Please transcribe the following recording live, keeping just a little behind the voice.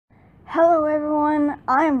Hello everyone,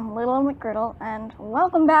 I'm Little McGriddle, and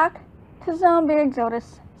welcome back to Zombie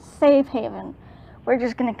Exodus Safe Haven. We're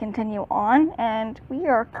just going to continue on, and we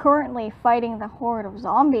are currently fighting the horde of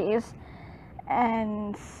zombies,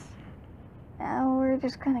 and now we're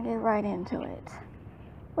just going to get right into it.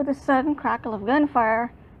 With a sudden crackle of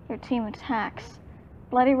gunfire, your team attacks.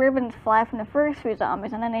 Bloody ribbons fly from the first few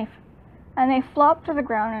zombies, and then they flop to the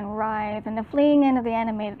ground and writhe in the fleeing end of the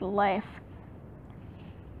animated life.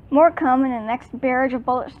 More come, and the next barrage of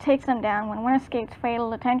bullets takes them down. When one escapes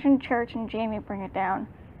fatal attention, Church and Jamie bring it down.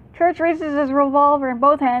 Church raises his revolver in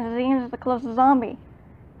both hands as he aims at the closest zombie.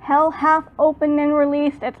 Hell hath opened and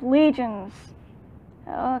released its legions.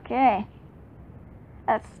 Okay.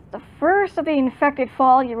 As the first of the infected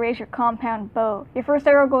fall, you raise your compound bow. Your first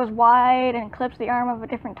arrow goes wide and clips the arm of a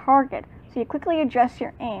different target, so you quickly adjust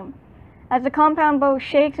your aim. As the compound bow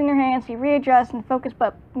shakes in your hands, you readjust and focus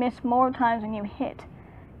but miss more times than you hit.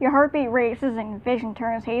 Your heartbeat races and vision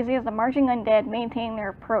turns hazy as the marching undead maintain their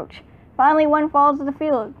approach. Finally, one falls to the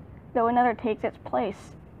field, though another takes its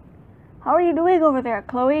place. "How are you doing over there,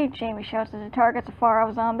 Chloe?" Jamie shouts as he targets a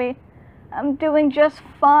far-off zombie. "I'm doing just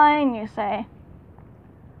fine," you say.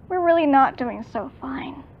 "We're really not doing so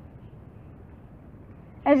fine."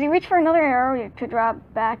 As you reach for another arrow to drop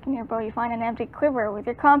back in your bow, you find an empty quiver. With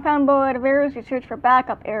your compound bow out of arrows, you search for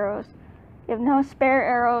backup arrows. You have no spare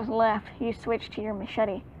arrows left. You switch to your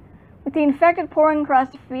machete. With the infected pouring across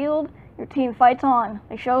the field, your team fights on.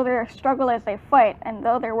 They show their struggle as they fight, and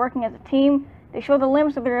though they're working as a team, they show the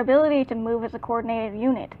limits of their ability to move as a coordinated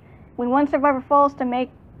unit. When one survivor fails to make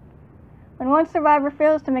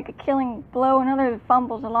a killing blow, another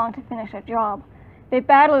fumbles along to finish a job. They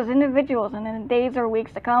battle as individuals, and in the days or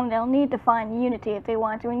weeks to come, they'll need to find unity if they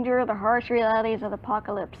want to endure the harsh realities of the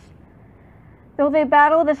apocalypse. Though they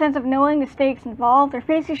battle the sense of knowing the stakes involved, their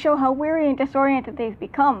faces show how weary and disoriented they've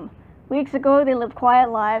become. Weeks ago, they lived quiet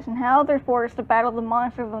lives, and now they're forced to battle the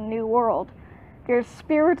monsters of the new world. Their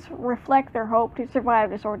spirits reflect their hope to survive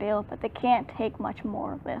this ordeal, but they can't take much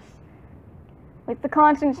more of this. With the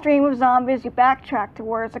constant stream of zombies, you backtrack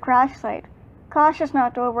towards the crash site, cautious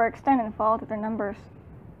not to overextend and fall to their numbers.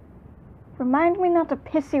 "Remind me not to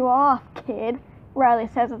piss you off, kid," Riley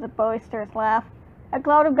says with a boisterous laugh. A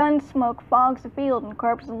cloud of gun smoke fogs the field, and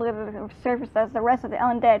corpses litter the surface as the rest of the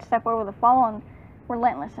undead step over the fallen,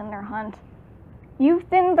 relentless in their hunt. You've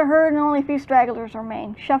thinned the herd and only a few stragglers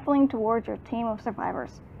remain, shuffling towards your team of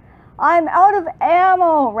survivors. "I'm out of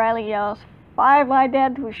ammo!" Riley yells. 5 lie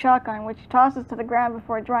dead to his shotgun, which he tosses to the ground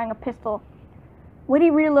before drawing a pistol. Woody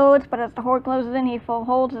reloads, but as the horde closes in, he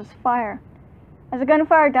holds his fire. As the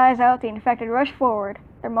gunfire dies out, the infected rush forward,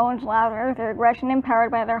 their moans louder, their aggression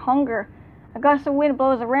empowered by their hunger. A gust of wind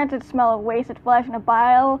blows a rancid smell of wasted flesh and a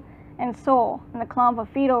bile and soul, and the clump of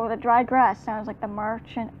feet over the dry grass sounds like the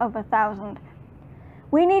march of 1,000.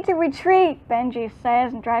 "We need to retreat," Benji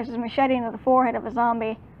says, and drives his machete into the forehead of a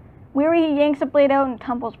zombie. Weary, he yanks the blade out and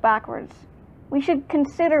tumbles backwards. "We should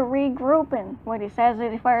consider regrouping," Woody says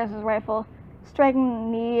as he fires his rifle, striking the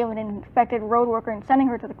knee of an infected road worker and sending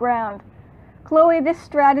her to the ground. "Chloe, this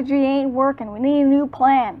strategy ain't working. We need a new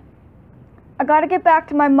plan." "I gotta get back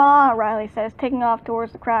to my ma," Riley says, taking off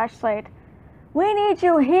towards the crash site. "We need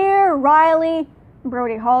you here, Riley!"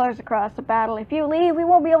 Brody hollers across the battle. "If you leave, we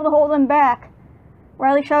won't be able to hold them back."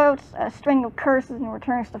 Riley shouts a string of curses and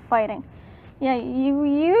returns to fighting. "Yeah,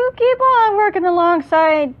 you keep on working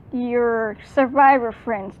alongside your survivor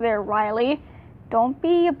friends there, Riley. Don't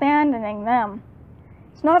be abandoning them.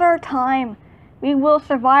 It's not our time. We will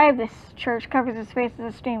survive this." Church covers his face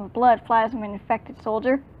as a stream of blood flies from an infected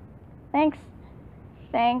soldier. Thanks,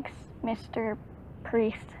 Mr.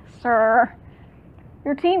 Priest, sir."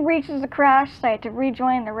 Your team reaches the crash site to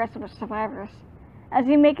rejoin the rest of the survivors. As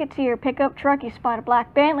you make it to your pickup truck, you spot a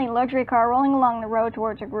black Bentley luxury car rolling along the road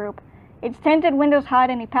towards your group. Its tinted windows hide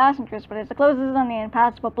any passengers, but as it closes on the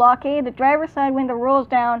impassable blockade, the driver's side window rolls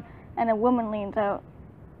down and a woman leans out.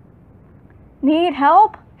 "Need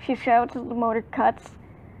help?" she shouts as the motor cuts.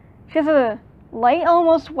 She has a light,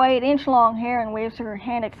 almost white, inch-long hair and waves her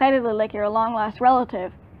hand excitedly like you're a long-lost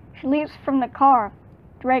relative. She leaps from the car,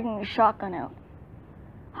 dragging the shotgun out.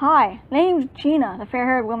 "Hi, name's Gina," the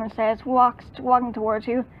fair-haired woman says, walking towards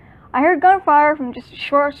you. "I heard gunfire from just a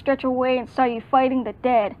short stretch away and saw you fighting the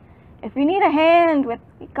dead. If you need a hand with,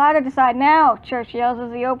 you gotta decide now," Church yells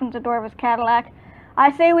as he opens the door of his Cadillac. "I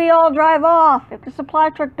say we all drive off. If the supply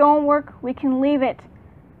truck don't work, we can leave it."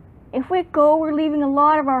 "If we go, we're leaving a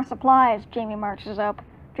lot of our supplies." Jamie marches up,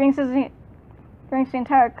 drinks the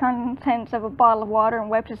entire contents of a bottle of water and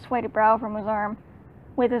wipes his sweaty brow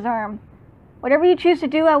with his arm. "Whatever you choose to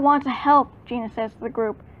do, I want to help," Gina says to the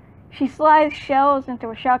group. She slides shells into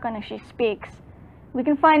a shotgun as she speaks. We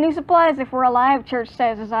can find new supplies if we're alive, Church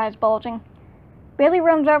says, his eyes bulging. Bailey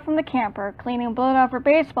runs out from the camper, cleaning blood off her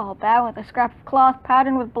baseball bat with a scrap of cloth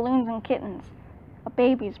patterned with balloons and kittens. A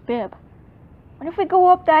baby's bib. What if we go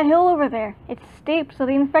up that hill over there? It's steep, so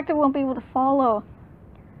the infected won't be able to follow.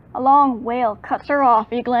 A long wail cuts her off.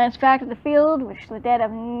 You glance back at the field, which the dead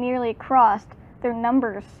have nearly crossed, their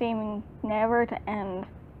numbers seeming never to end.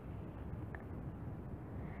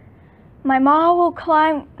 My ma will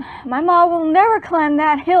never climb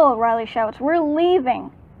that hill, Riley shouts. We're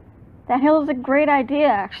leaving. That hill is a great idea,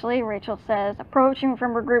 actually, Rachel says, approaching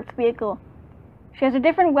from her group's vehicle. She has a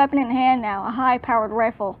different weapon in hand now, a high-powered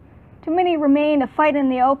rifle. Too many remain to fight in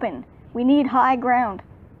the open. We need high ground.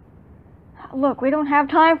 Look, we don't have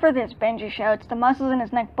time for this, Benji shouts, the muscles in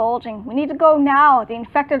his neck bulging. We need to go now. The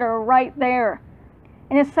infected are right there.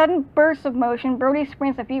 In a sudden burst of motion, Brody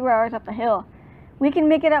sprints a few hours up the hill. We can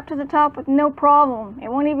make it up to the top with no problem.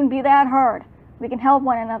 It won't even be that hard. We can help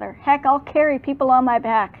one another. Heck, I'll carry people on my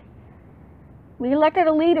back. We elected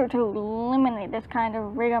a leader to eliminate this kind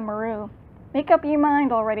of rigmarole. Make up your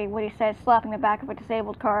mind already, Woody says, slapping the back of a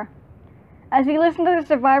disabled car. As you listen to the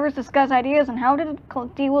survivors discuss ideas on how to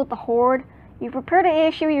deal with the horde, you prepare to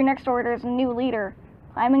issue your next order as a new leader.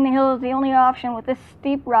 Climbing the hill is the only option. With this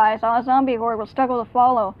steep rise, a zombie horde will struggle to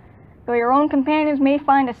follow, though your own companions may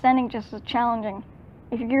find ascending just as challenging.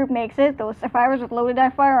 If your group makes it, those survivors with loaded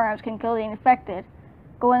firearms can kill the infected.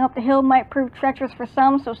 Going up the hill might prove treacherous for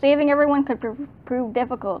some, so saving everyone could prove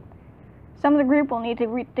difficult. Some of the group will need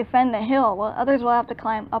to defend the hill, while others will have to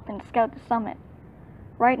climb up and scout the summit.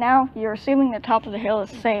 Right now, you're assuming the top of the hill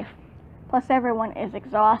is safe. Plus everyone is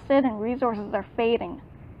exhausted and resources are fading.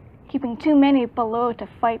 Keeping too many below to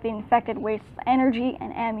fight the infected wastes energy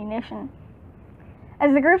and ammunition.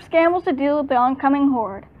 As the group scrambles to deal with the oncoming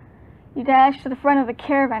horde, you dash to the front of the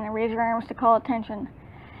caravan and raise your arms to call attention.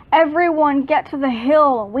 Everyone get to the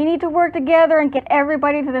hill. We need to work together and get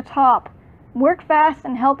everybody to the top. Work fast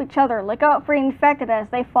and help each other. Look out for the infected as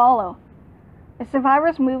they follow. The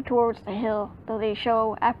survivors move towards the hill, though they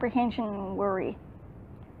show apprehension and worry.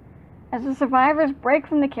 As the survivors break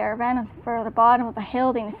from the caravan for the bottom of the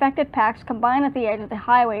hill, the infected packs combine at the edge of the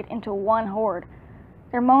highway into one horde.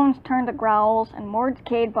 Their moans turn to growls, and more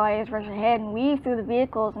decayed bodies rush ahead and weave through the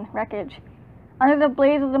vehicles and wreckage. Under the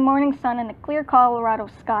blaze of the morning sun in the clear Colorado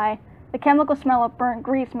sky, the chemical smell of burnt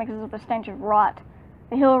grease mixes with the stench of rot.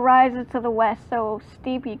 The hill rises to the west, so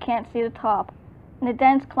steep you can't see the top, and the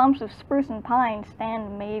dense clumps of spruce and pine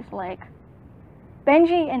stand maze-like.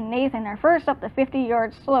 Benji and Nathan are first up the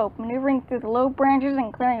 50-yard slope, maneuvering through the low branches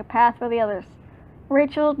and clearing a path for the others.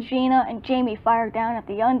 Rachel, Gina, and Jamie fire down at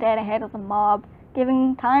the undead ahead of the mob,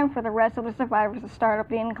 giving time for the rest of the survivors to start up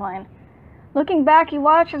the incline. Looking back, you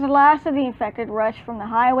watch as the last of the infected rush from the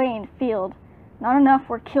highway and field. Not enough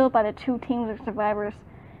were killed by the two teams of survivors,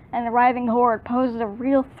 and the writhing horde poses a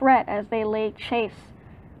real threat as they lay chase.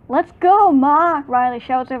 "Let's go, Ma!" Riley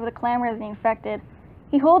shouts over the clamor of the infected.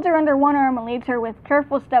 He holds her under one arm and leads her with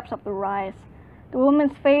careful steps up the rise. The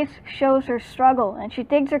woman's face shows her struggle, and she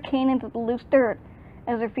digs her cane into the loose dirt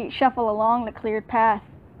as her feet shuffle along the cleared path.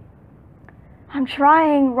 "I'm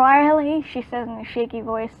trying, Riley," she says in a shaky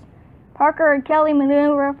voice. Parker and Kelly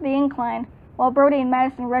maneuver up the incline, while Brody and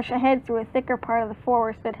Madison rush ahead through a thicker part of the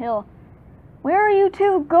forested hill. "Where are you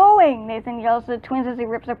two going?" Nathan yells to the twins as he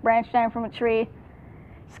rips a branch down from a tree.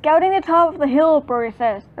 "Scouting the top of the hill," Brody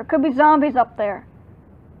says. "There could be zombies up there."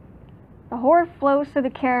 The horde flows through the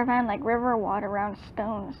caravan like river water around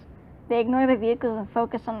stones. They ignore the vehicles and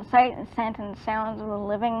focus on the sight and scent and sounds of the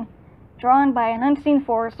living, drawn by an unseen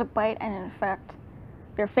force to bite and infect.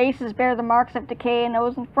 Their faces bear the marks of decay, and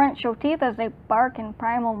those in front show teeth as they bark in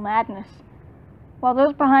primal madness, while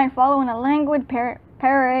those behind follow in a languid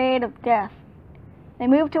parade of death. They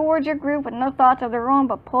move towards your group with no thoughts of their own,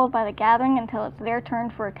 but pulled by the gathering until it's their turn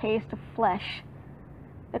for a taste of flesh.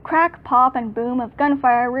 The crack, pop, and boom of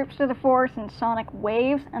gunfire rips through the forest in sonic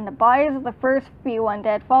waves, and the bodies of the first few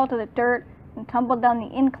undead fall to the dirt and tumble down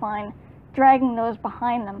the incline, dragging those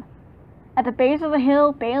behind them. At the base of the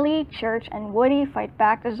hill, Bailey, Church, and Woody fight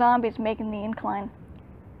back the zombies making the incline.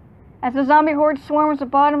 As the zombie horde swarms the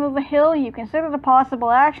bottom of the hill, you consider the possible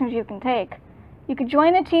actions you can take. You could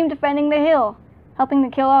join the team defending the hill, helping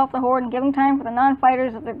to kill off the horde and giving time for the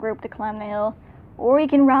non-fighters of the group to climb the hill. Or you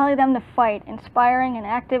can rally them to fight, inspiring and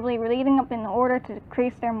actively leading up in order to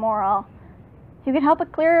increase their morale. You could help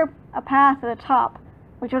it clear a path to the top,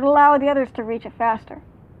 which would allow the others to reach it faster.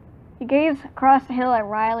 You gaze across the hill at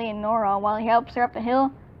Riley and Nora. While he helps her up the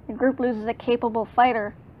hill, the group loses a capable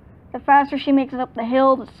fighter. The faster she makes it up the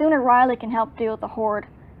hill, the sooner Riley can help deal with the horde.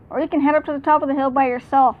 Or you can head up to the top of the hill by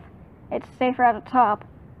yourself. It's safer at the top.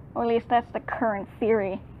 Or at least that's the current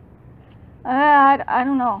theory. I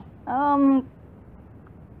don't know.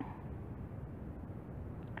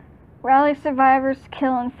 Rally survivors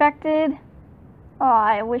kill infected. Oh,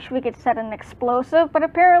 I wish we could set an explosive, but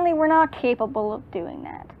apparently we're not capable of doing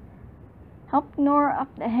that. Help Nora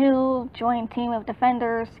up the hill, join team of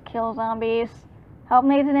defenders, kill zombies. Help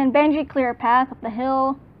Nathan and Benji clear a path up the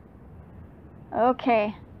hill.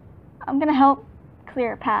 Okay, I'm gonna help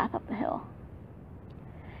clear a path up the hill.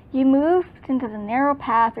 You moved into the narrow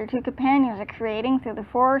path your two companions are creating through the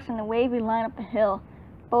forest and the wavy line up the hill.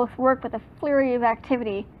 Both work with a flurry of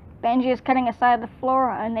activity. Benji is cutting aside the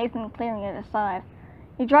floor and Nathan clearing it aside.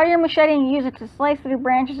 You draw your machete and use it to slice through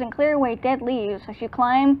branches and clear away dead leaves. As you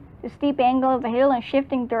climb, the steep angle of the hill and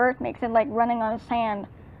shifting dirt makes it like running on sand,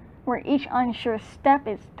 where each unsure step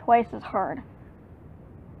is twice as hard.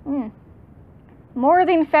 More of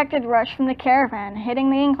the infected rush from the caravan,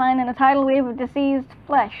 hitting the incline in a tidal wave of diseased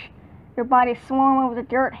flesh. Your bodies swarm over the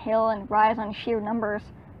dirt hill and rise on sheer numbers,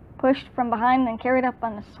 pushed from behind and carried up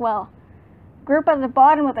on the swell. The group at the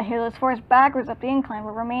bottom of the hill is forced backwards up the incline,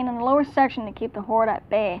 but remain in the lower section to keep the horde at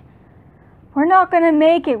bay. We're not gonna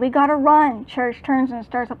make it, we gotta run. Church turns and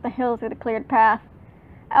starts up the hill through the cleared path.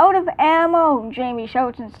 Out of ammo, Jamie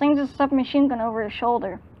shouts and slings a submachine gun over his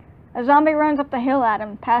shoulder. A zombie runs up the hill at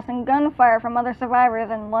him, passing gunfire from other survivors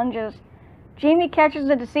and lunges. Jamie catches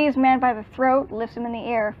the deceased man by the throat, lifts him in the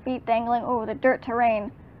air, feet dangling over the dirt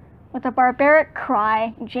terrain. With a barbaric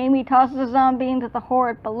cry, Jamie tosses the zombie into the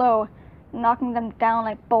horde below, knocking them down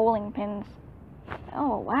like bowling pins.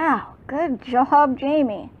 Oh wow, good job,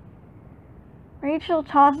 Jamie. Rachel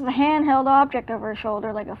tosses a handheld object over her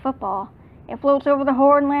shoulder like a football. It floats over the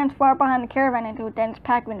horde and lands far behind the caravan into a dense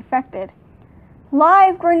pack of infected.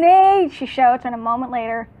 Live grenade! She shouts, and a moment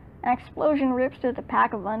later, an explosion rips through the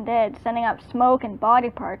pack of undead, sending up smoke and body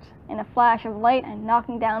parts in a flash of light and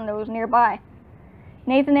knocking down those nearby.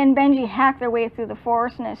 Nathan and Benji hack their way through the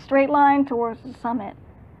forest in a straight line towards the summit.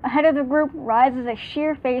 Ahead of the group rises a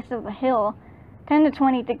sheer face of the hill, 10 to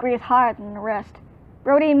 20 degrees higher than the rest.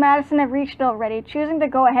 Brody and Madison have reached already, choosing to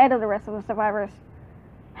go ahead of the rest of the survivors.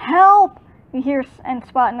 Help! You hear and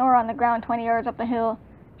spot Nora on the ground 20 yards up the hill.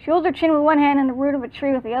 She holds her chin with one hand and the root of a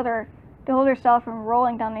tree with the other to hold herself from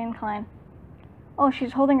rolling down the incline. Oh,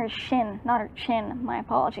 she's holding her shin, not her chin. My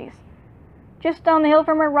apologies. Just down the hill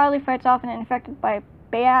from her, Riley fights off an infected by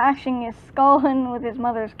bashing his skull in with his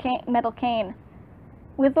mother's metal cane.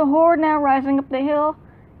 With the horde now rising up the hill,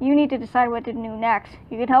 you need to decide what to do next.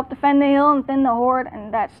 You could help defend the hill and thin the horde,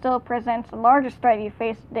 and that still presents the largest threat you've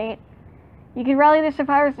faced to date. You could rally the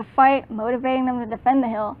survivors to fight, motivating them to defend the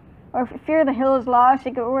hill. Or if you fear the hill is lost,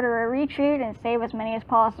 you could order a retreat and save as many as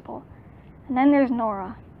possible. And then there's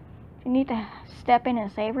Nora. You need to step in and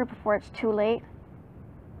save her before it's too late.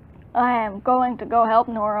 I am going to go help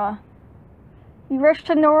Nora. You rush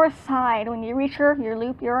to Nora's side. When you reach her, you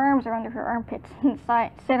loop your arms around her armpits and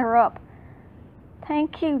sit her up.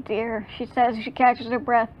 Thank you, dear, she says as she catches her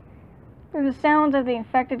breath. Through the sounds of the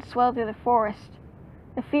infected swell through the forest.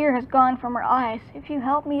 The fear has gone from her eyes. If you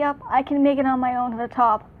help me up, I can make it on my own to the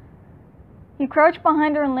top. You crouch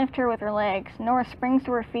behind her and lift her with her legs. Nora springs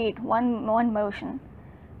to her feet, one motion.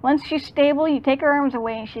 Once she's stable, you take her arms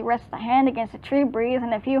away and she rests a hand against a tree, breathes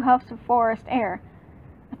in a few huffs of forest air.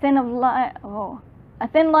 A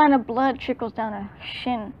thin line of blood trickles down her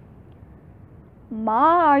shin.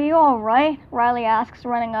 Ma, are you all right? Riley asks,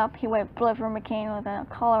 running up. He wiped blood from McCain with a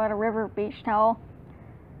Colorado River beach towel.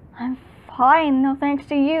 I'm fine, no thanks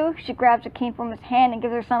to you. She grabs a cane from his hand and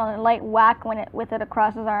gives her son a light whack with it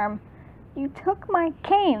across his arm. You took my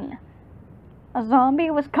cane. A zombie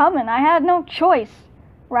was coming. I had no choice.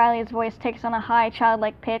 Riley's voice takes on a high,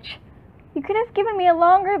 childlike pitch. You could have given me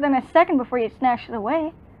longer than a second before you snatched it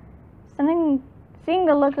away. Seeing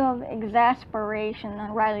the look of exasperation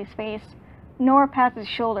on Riley's face, Nora pats his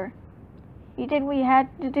shoulder. You did what you had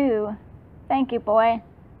to do. Thank you, boy.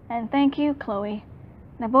 And thank you, Chloe.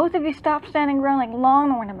 Now both of you stop standing around like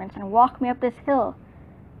lawn ornaments and walk me up this hill.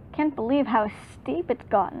 Can't believe how steep it's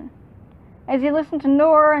gotten. As you listen to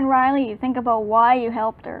Nora and Riley, you think about why you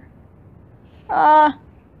helped her.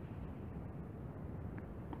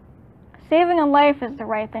 Saving a life is the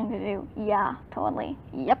right thing to do. Yeah, totally.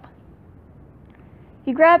 Yep.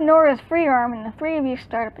 You grab Nora's free arm and the three of you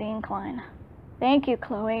start up the incline. Thank you,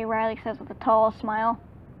 Chloe, Riley says with a tall smile.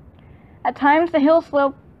 At times, the hill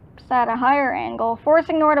slopes at a higher angle,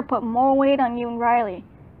 forcing Nora to put more weight on you and Riley.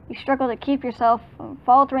 You struggle to keep yourself from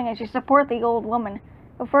faltering as you support the old woman.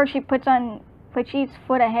 Before she puts each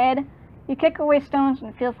foot ahead, you kick away stones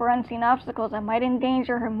and feel for unseen obstacles that might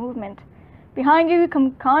endanger her movement. Behind you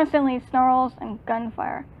come constantly snarls and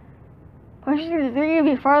gunfire. pushes the three of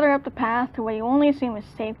you farther up the path to what you only assume is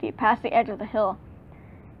safety, past the edge of the hill.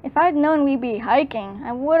 If I'd known we'd be hiking,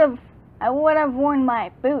 I would have worn my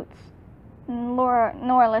boots.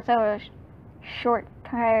 Nora lets out a short,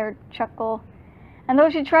 tired chuckle. And though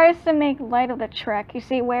she tries to make light of the trek, you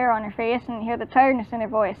see wear on her face and hear the tiredness in her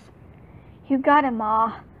voice. You got it,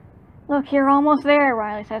 Ma. Look, you're almost there,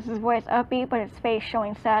 Riley says, his voice upbeat but his face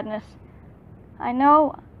showing sadness. I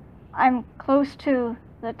know I'm close to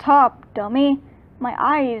the top, dummy. My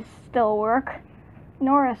eyes still work,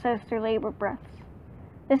 Nora says through labored breaths.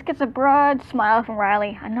 This gets a broad smile from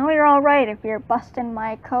Riley. I know you're all right if you're busting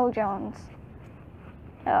my co-Jones.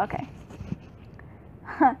 Oh, okay.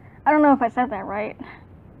 I don't know if I said that right.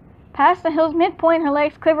 Past the hill's midpoint, her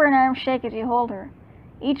legs quiver and arms shake as you hold her.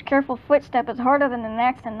 Each careful footstep is harder than the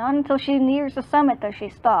next, and not until she nears the summit does she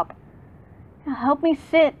stop. Now help me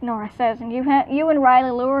sit, Nora says, and you and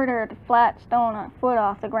Riley lowered her to flat stone foot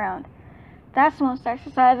off the ground. That's the most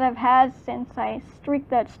exercise I've had since I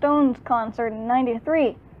streaked that Stones concert in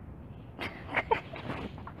 '93.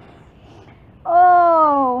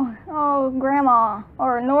 Oh, Grandma,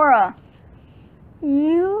 or Nora.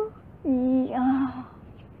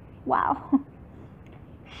 Wow.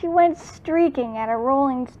 She went streaking at a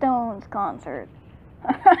Rolling Stones concert.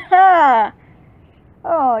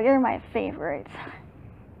 Oh, you're my favorite.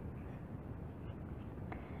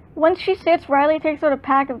 Once she sits, Riley takes out a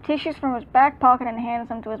pack of tissues from his back pocket and hands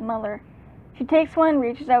them to his mother. She takes one,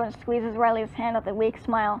 reaches out and squeezes Riley's hand with a weak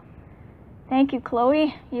smile. Thank you,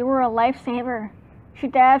 Chloe. You were a lifesaver. She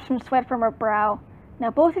dabs some sweat from her brow. Now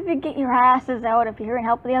both of you get your asses out of here and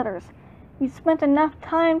help the others. You spent enough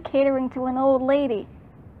time catering to an old lady.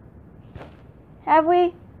 Have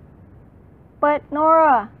we? But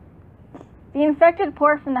Nora... The infected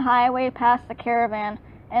pour from the highway past the caravan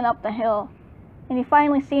and up the hill, and you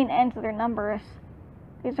finally see an end to their numbers.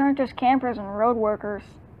 These aren't just campers and road workers.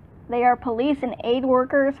 They are police and aid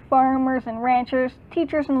workers, farmers and ranchers,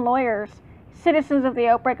 teachers and lawyers, citizens of the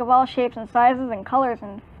outbreak of all shapes and sizes and colors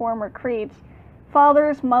and former creeds.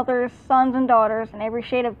 Fathers, mothers, sons and daughters, and every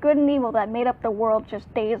shade of good and evil that made up the world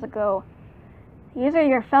just days ago. These are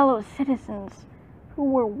your fellow citizens who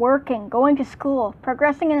were working, going to school,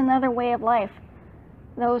 progressing in another way of life.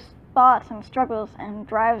 Those thoughts and struggles and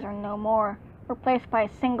drives are no more, replaced by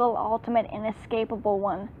a single, ultimate, inescapable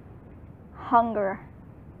one. Hunger.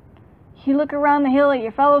 You look around the hill at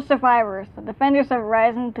your fellow survivors. The defenders have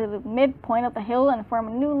risen to the midpoint of the hill and form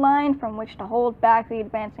a new line from which to hold back the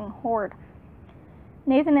advancing horde.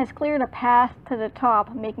 Nathan has cleared a path to the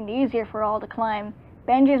top, making it easier for all to climb.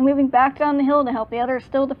 Benji is moving back down the hill to help the others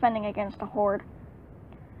still defending against the horde.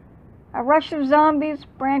 A rush of zombies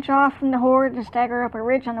branch off from the horde and stagger up a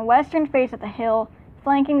ridge on the western face of the hill,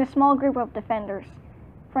 flanking the small group of defenders.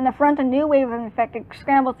 From the front, a new wave of infected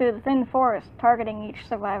scramble through the thin forest, targeting each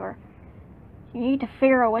survivor. You need to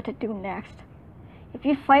figure out what to do next. If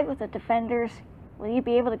you fight with the defenders, will you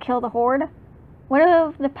be able to kill the horde? What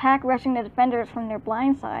of the pack rushing the defenders from their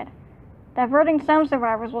blind side? Diverting some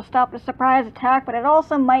survivors will stop the surprise attack, but it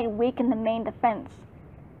also might weaken the main defense.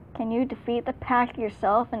 Can you defeat the pack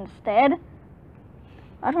yourself instead?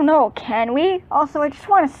 I don't know, can we? Also, I just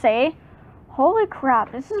want to say, holy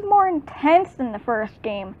crap, this is more intense than the first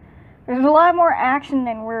game. There's a lot more action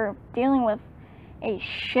than we're dealing with a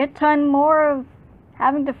shit ton more of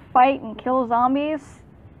having to fight and kill zombies.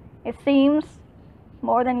 It seems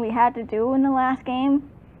more than we had to do in the last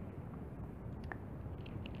game.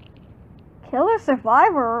 Kill a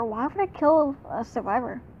survivor? Why would I kill a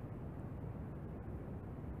survivor?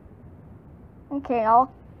 Okay, I'll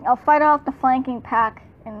fight off the flanking pack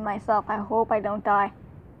and myself. I hope I don't die.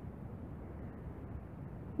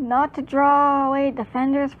 Not to draw away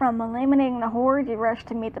defenders from eliminating the horde, you rush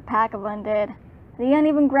to meet the pack of undead. The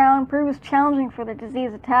uneven ground proves challenging for the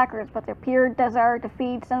diseased attackers, but their pure desire to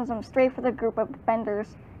feed sends them straight for the group of defenders,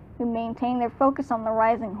 who maintain their focus on the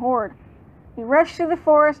rising horde. You rush through the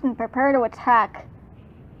forest and prepare to attack.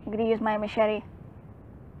 I'm gonna use my machete.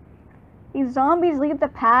 These zombies leave the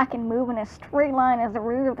pack and move in a straight line as the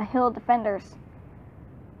rear of the hill defenders.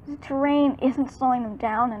 The terrain isn't slowing them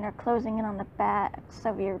down, and they're closing in on the backs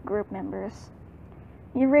of your group members.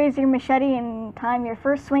 You raise your machete and time your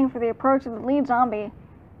first swing for the approach of the lead zombie.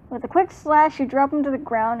 With a quick slash, you drop him to the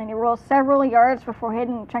ground, and you roll several yards before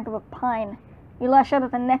hitting a chunk of a pine. You lash out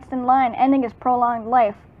at the next in line, ending his prolonged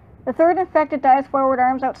life. The third infected dives forward,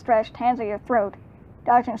 arms outstretched, hands at your throat.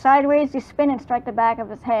 Dodging sideways, you spin and strike the back of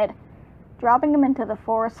his head, dropping him into the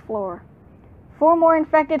forest floor. 4 more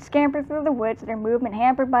infected scamper through the woods, their movement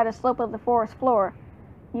hampered by the slope of the forest floor.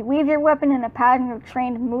 You weave your weapon in a pattern of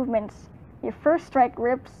trained movements, Your first strike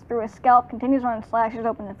rips through a scalp, continues on and slashes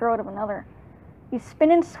open the throat of another. You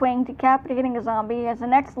spin and swing, decapitating a zombie. As the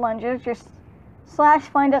next lunges, your slash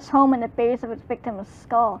finds its home in the base of its victim's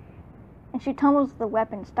skull, and she tumbles with the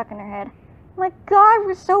weapon stuck in her head. My God,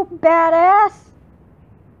 we're so badass!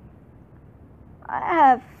 I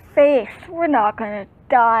have faith. We're not gonna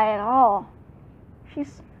die at all.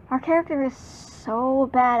 Our character is so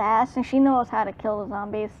badass, and she knows how to kill the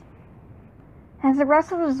zombies. As the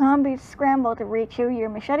rest of the zombies scramble to reach you, your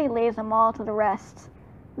machete lays them all to the rest.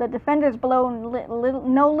 The defenders below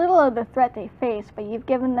know little of the threat they face, but you've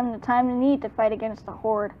given them the time they need to fight against the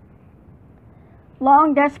horde.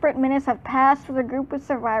 Long, desperate minutes have passed for the group of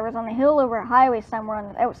survivors on a hill over a highway somewhere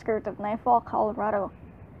on the outskirts of Nightfall, Colorado.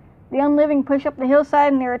 The unliving push up the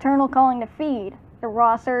hillside in their eternal calling to feed. The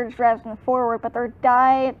raw surge drives them forward, but their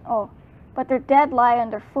dead lie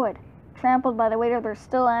underfoot, trampled by the weight of their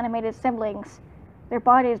still animated siblings. Their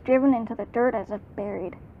bodies driven into the dirt as if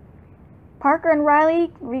buried. Parker and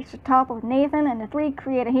Riley reach the top with Nathan, and the three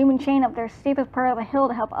create a human chain up their steepest part of the hill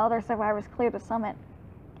to help other survivors clear the summit.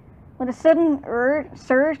 With a sudden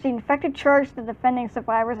surge, the infected charge the defending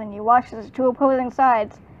survivors, and you watch as the two opposing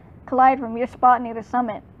sides collide from your spot near the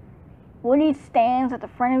summit. Woody stands at the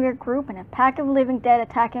front of your group, and a pack of living dead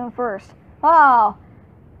attack him first. Oh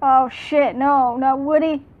shit, no, not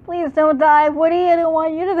Woody. Please don't die, Woody, I don't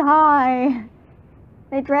want you to die.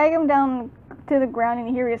 They drag him down to the ground, and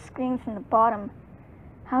you hear his screams from the bottom.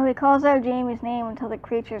 How he calls out Jamie's name until the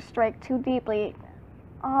creatures strike too deeply.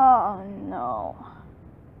 Oh no.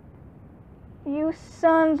 You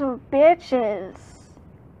sons of bitches.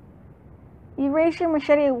 You raise your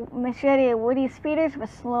machete at Woody's feeders, but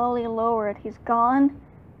slowly lower it. He's gone,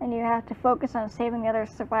 and you have to focus on saving the other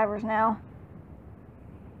survivors now.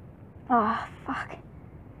 Ah, fuck.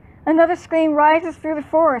 Another scream rises through the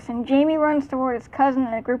forest, and Jamie runs toward his cousin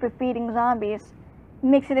and a group of feeding zombies. He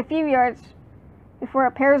makes it a few yards before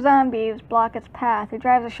a pair of zombies block its path. He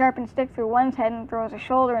drives a sharpened stick through one's head and throws a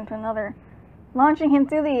shoulder into another, launching him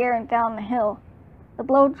through the air and down the hill. The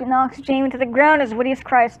blow knocks Jamie to the ground as Woody's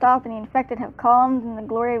cries stop, and the infected have calmed in the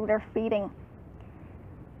glory of their feeding.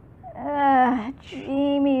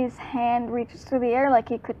 Jamie's hand reaches through the air like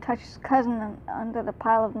he could touch his cousin under the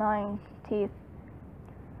pile of gnawing teeth.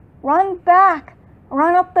 Run back!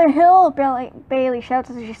 Run up the hill! Bailey shouts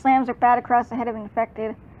as she slams her bat across the head of the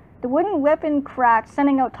infected. The wooden weapon cracks,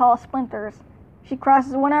 sending out tall splinters. She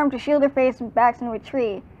crosses one arm to shield her face and backs into a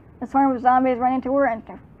tree. The swarm of zombies run into her, and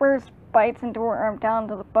her first bites into her arm down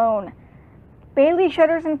to the bone. Bailey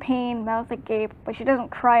shudders in pain, mouth agape, but she doesn't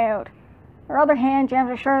cry out. Her other hand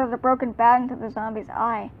jams a shard of the broken bat into the zombie's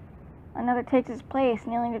eye. Another takes his place,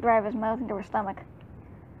 kneeling to drive his mouth into her stomach.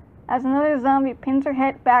 As another zombie pins her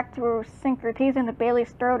head back to sink her teeth into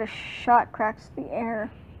Bailey's throat, a shot cracks the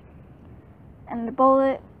air, and the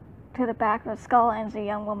bullet to the back of the skull ends a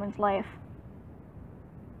young woman's life.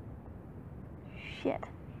 Shit.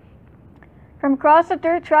 From across the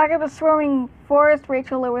dirt track of the swarming forest,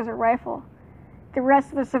 Rachel lowers her rifle. The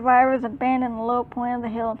rest of the survivors abandon the low point of the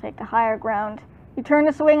hill and take the higher ground. You turn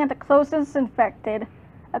to swing at the closest infected.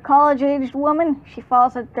 A college-aged woman, she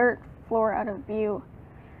falls to the dirt floor out of view.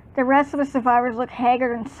 The rest of the survivors look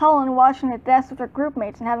haggard and sullen, watching the deaths of their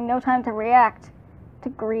groupmates and having no time to react, to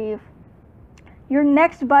grieve. You're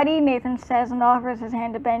next, buddy, Nathan says and offers his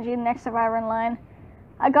hand to Benji, the next survivor in line.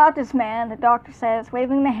 I got this, man, the doctor says,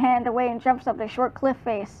 waving the hand away, and jumps up the short cliff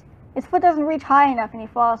face. His foot doesn't reach high enough and he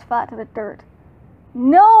falls flat to the dirt.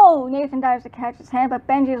 No! Nathan dives to catch his hand, but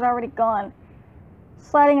Benji is already gone,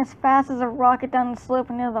 sliding as fast as a rocket down the slope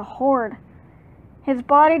into the horde. His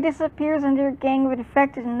body disappears under a gang of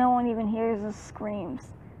infected, and no one even hears his screams.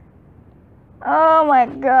 Oh my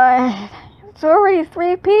god. It's already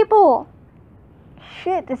 3 people!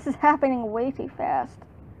 Shit, this is happening way too fast.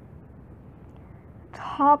 The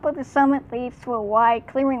top of the summit leads to a wide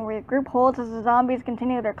clearing where the group holds as the zombies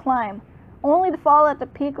continue their climb, only to fall at the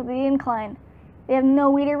peak of the incline. They have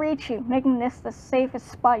no way to reach you, making this the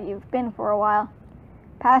safest spot you've been for a while.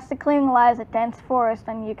 Past the clearing lies a dense forest,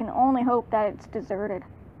 and you can only hope that it's deserted.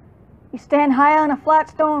 You stand high on a flat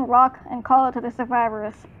stone rock and call out to the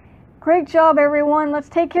survivors. Great job, everyone. Let's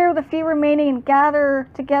take care of the few remaining and gather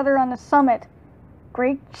together on the summit.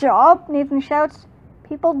 Great job, Nathan shouts.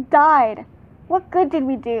 People died. What good did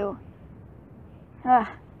we do?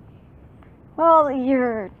 Well,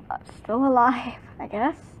 you're still alive, I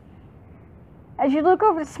guess. As you look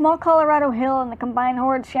over the small Colorado hill and the combined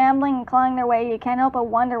hordes shambling and clawing their way, you can't help but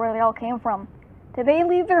wonder where they all came from. Did they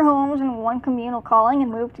leave their homes in one communal calling and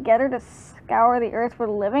move together to scour the earth for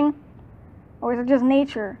the living? Or is it just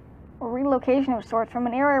nature, or relocation of sorts from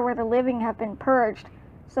an area where the living have been purged,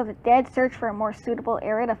 so the dead search for a more suitable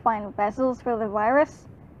area to find vessels for the virus?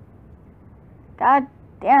 God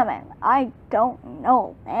damn it, I don't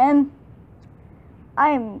know, man.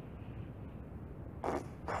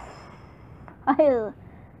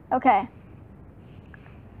 Okay.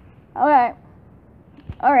 Alright.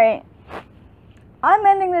 I'm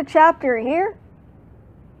ending the chapter here.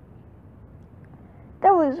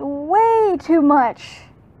 There was way too much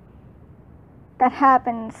that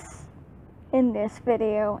happens in this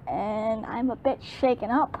video, and I'm a bit shaken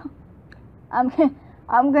up. I'm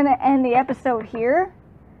gonna end the episode here.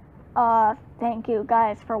 Thank you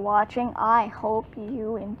guys for watching. I hope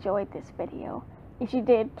you enjoyed this video. If you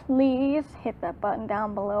did, please hit that button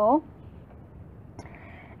down below.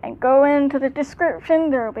 And go into the description,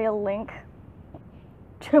 there will be a link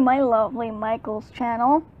to my lovely Michael's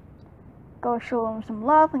channel. Go show him some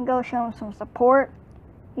love and go show him some support.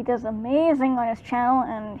 He does amazing on his channel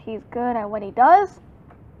and he's good at what he does.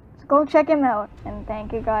 So go check him out. And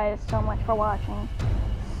thank you guys so much for watching.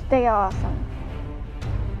 Stay awesome.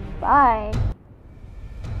 Bye.